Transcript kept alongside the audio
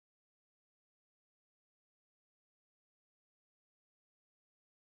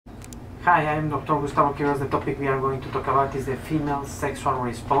Hi, I'm Dr. Gustavo Quiroz. The topic we are going to talk about is the female sexual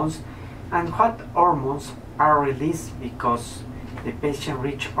response and what hormones are released because the patient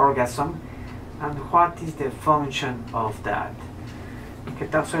reach orgasm and what is the function of that. ¿Qué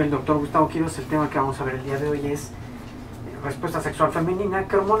tal? Soy el Dr. Gustavo Quiroz. El tema que vamos a ver el día de hoy es respuesta sexual femenina.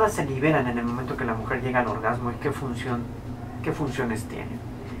 ¿Qué hormonas se liberan en el momento que la mujer llega al orgasmo y qué funciones tienen?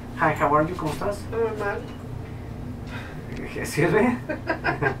 Hi, how are you? ¿Cómo estás? Normal. Excuse me?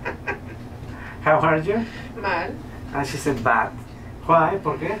 How are you? Mal. And she said bad. Why?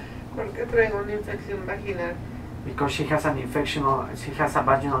 ¿Por qué? Porque traigo una infección vaginal. Because she has a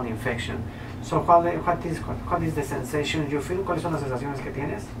vaginal infection. So what is the sensation you feel? ¿Cuáles son las sensaciones que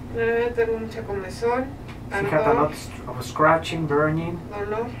tienes? Tengo mucha comezón, She had a lot of scratching, burning,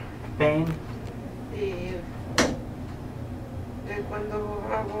 dolor pain. y cuando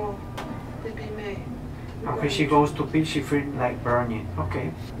hago pipí And when she goes to pee, she feels like burning.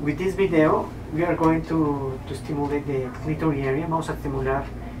 Okay. With this video, we are going to stimulate the clitoris area. Vamos a estimular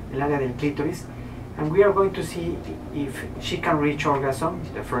el área del clítoris. And we are going to see if she can reach orgasm,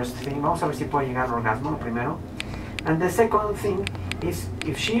 the first thing. Vamos a ver si puede llegar al orgasmo, lo primero. And the second thing is,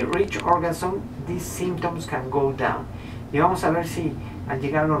 if she reach orgasm, these symptoms can go down. Y vamos a ver si al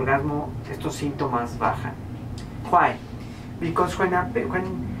llegar al orgasmo, estos síntomas bajan. Why? Because when a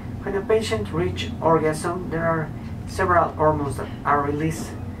patient reaches orgasm, there are several hormones that are released.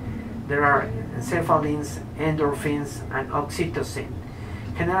 There are encéphalins, endorphins, and oxytocin.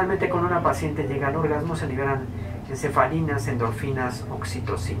 Generalmente cuando una paciente llega al orgasmo se liberan encefalinas, endorfinas,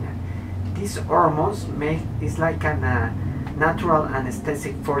 oxitocina. These hormones is like a natural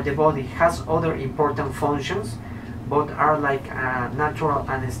anesthetic for the body. Has other important functions, but are like a natural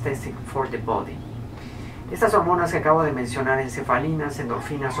anesthetic for the body. Estas hormonas que acabo de mencionar, encefalinas,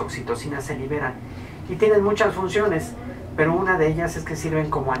 endorfinas, oxitocinas, se liberan y tienen muchas funciones, pero una de ellas es que sirven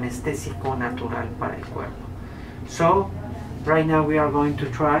como anestésico natural para el cuerpo. So, right now we are going to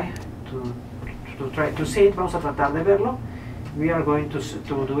try to see it. Vamos a tratar de verlo. We are going to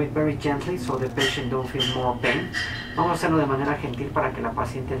do it very gently so the patient don't feel more pain. Vamos a hacerlo de manera gentil para que la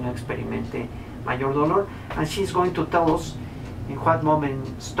paciente no experimente mayor dolor. And she's going to tell us in what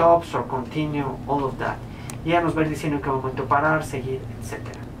moment stops or continue, all of that. Y ella nos va a ir diciendo en qué momento parar, seguir, etc.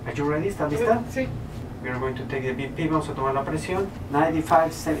 Are you ready? ¿Estás lista? Sí. We are going to take the BP. Vamos a tomar la presión.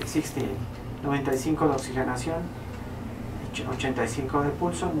 95-68. 95 de oxigenación. 85 de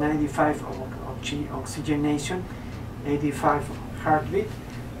pulso. 95 oxygenation. 85 heartbeat.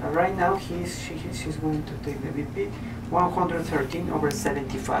 And right now she's going to take the BP.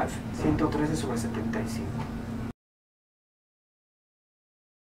 113/75. 113/75.